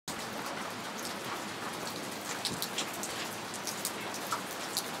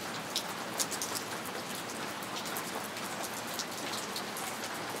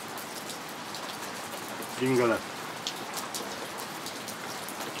Jingala.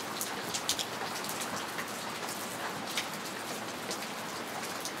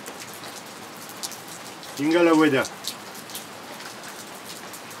 Jingala weather.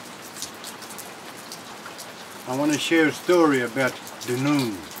 I want to share a story about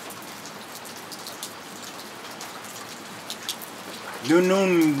Dunoon.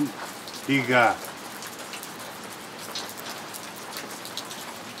 Dunoon Dam.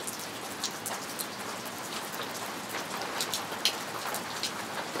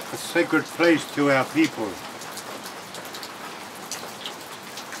 A sacred place to our people.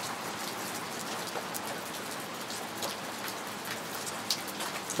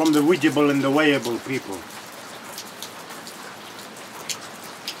 From the Widgeable and the Weighable people.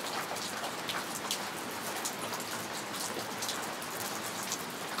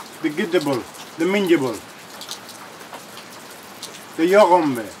 The Giddable, the Minjable, the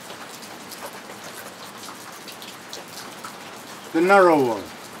Yogombe, the Narrowal,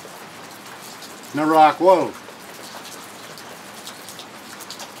 Narrakwal,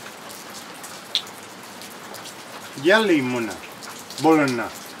 Yalimuna, Bolana,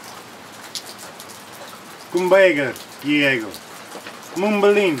 Kumbaegar, Diego,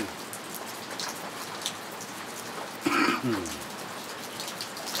 Mumbalin,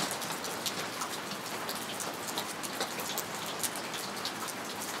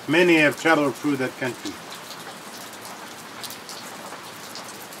 many have traveled through that country.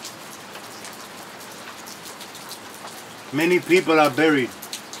 Many people are buried.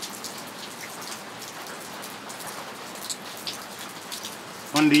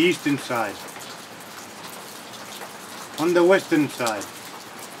 On the eastern side, on the western side,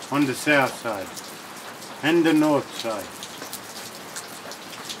 on the south side, and the north side.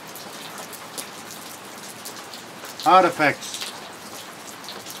 Artifacts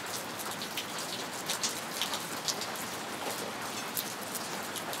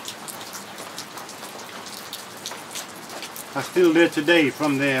are still there today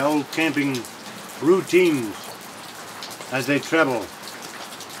from their old camping routines as they travel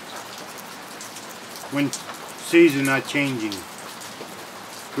when seasons are changing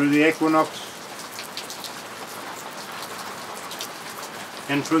through the equinox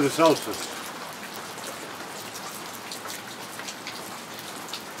and through the solstice.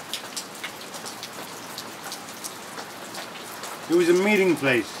 It was a meeting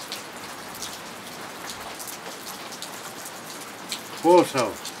place.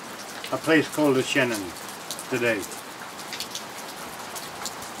 Also, a place called the Shannon today.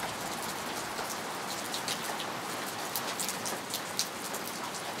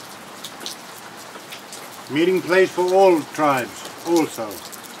 Meeting place for all tribes also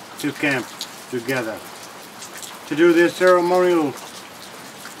to camp together, to do their ceremonial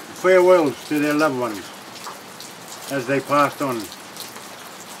farewells to their loved ones as they passed on.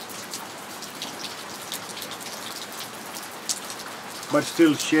 But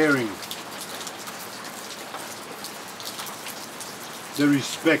still sharing the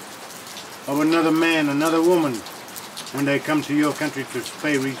respect of another man, another woman, when they come to your country to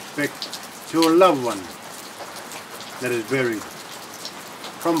pay respect to a loved one that is buried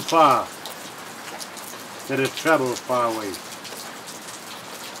from far, that has traveled far away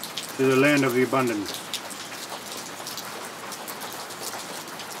to the land of the abundance.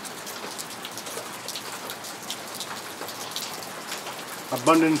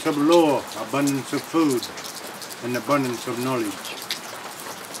 Abundance of law, abundance of food, and abundance of knowledge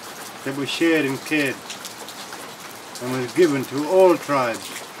that was shared and cared and was given to all tribes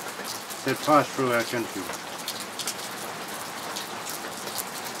that passed through our country.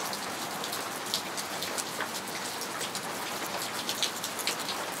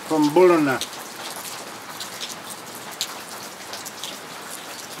 From Bulana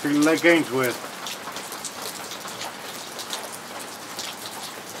to Lake Ainsworth,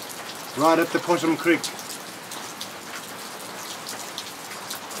 right up to Possum Creek.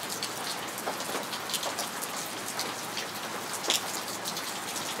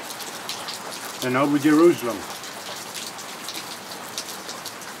 And over Jerusalem.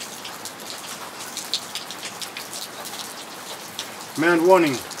 Mount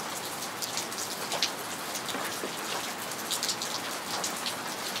Warning.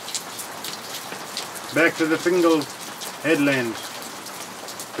 Back to the Fingal headlands,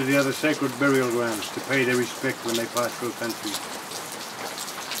 to the other sacred burial grounds to pay their respect when they pass through country.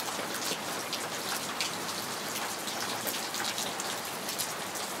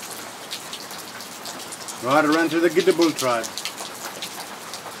 Right around to the Giddable tribe.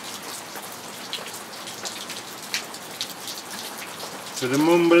 To the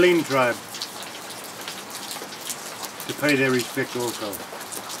Mumbalin tribe. to pay their respect also.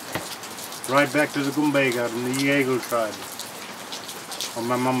 Right back to the Gumbega and the Yaegal tribe of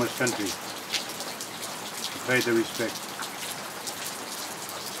my mama's country to pay the respect.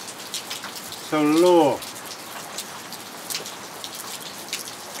 So law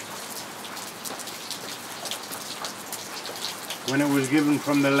when it was given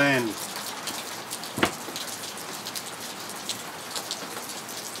from the land,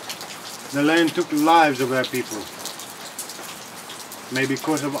 the land took the lives of our people, maybe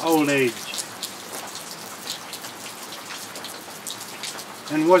because of old age,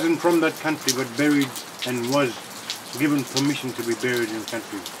 and wasn't from that country but buried and was given permission to be buried in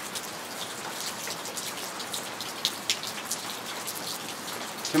country.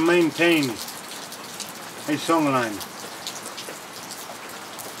 To maintain a songline.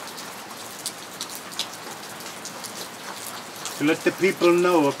 To let the people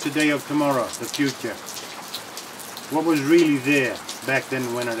know of today, of tomorrow, the future. What was really there back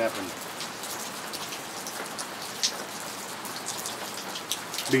then when it happened.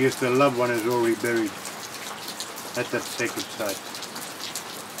 Because the loved one is already buried at that sacred site.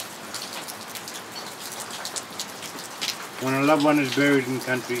 When a loved one is buried in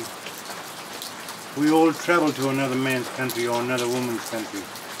country, we all travel to another man's country or another woman's country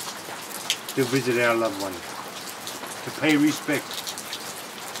to visit our loved one, to pay respect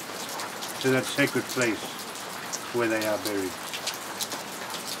to that sacred place where they are buried.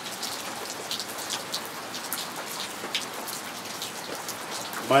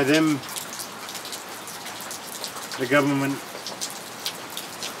 By them, the government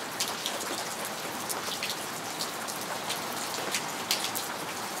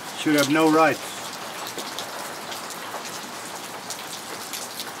should have no rights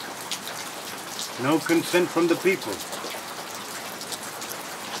no consent from the people.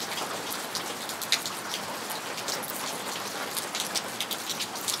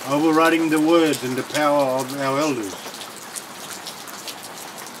 Overriding the words and the power of our elders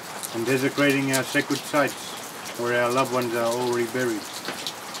and desecrating our sacred sites where our loved ones are already buried.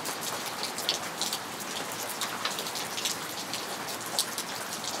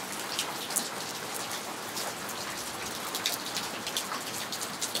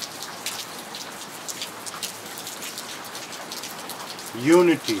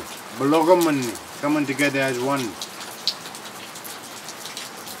 Unity, Blogamani, coming together as one.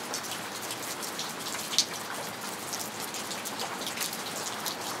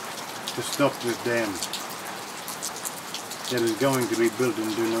 To stop this dam that is going to be built in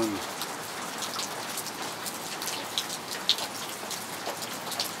Dunoon.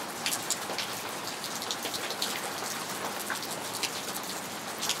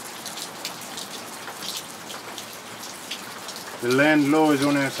 The land law is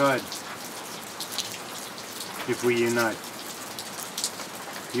on our side if we unite.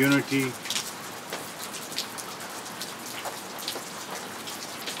 Unity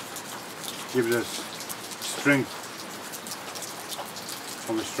gives us strength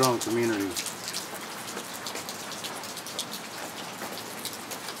of a strong community.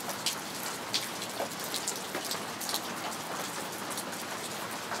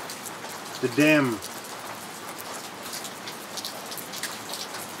 The dam,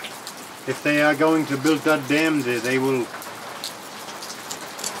 if they are going to build that dam there, they will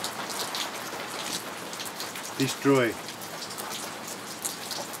destroy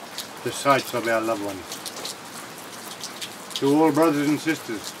the sites of our loved ones. To all brothers and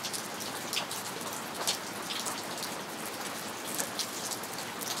sisters,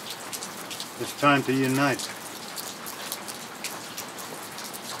 it's time to unite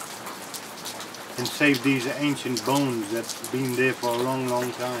and save these ancient bones that's been there for a long,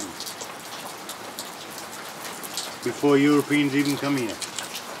 long time. Before Europeans even come here.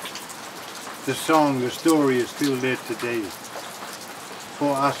 The song, the story is still there today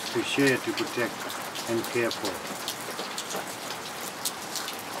for us to share, to protect and care for.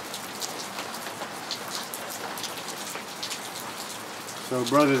 So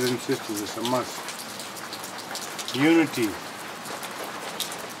brothers and sisters, it's a must. Unity.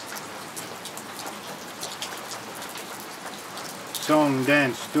 Song,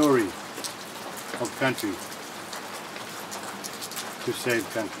 dance, story of country to save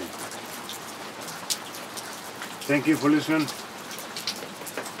country. Thank you for listening.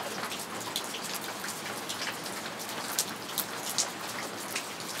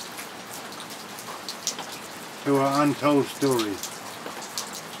 To our untold story.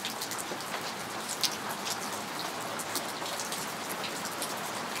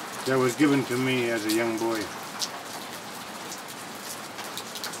 That was given to me as a young boy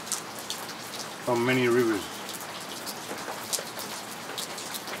from many rivers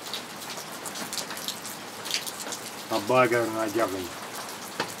burger nga jogging.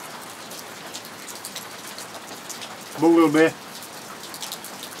 Bugul be.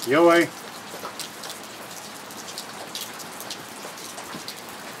 Yo way.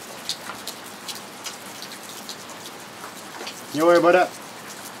 Yo way bada.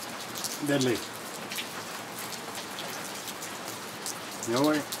 Deadly. Yo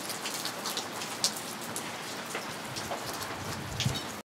way.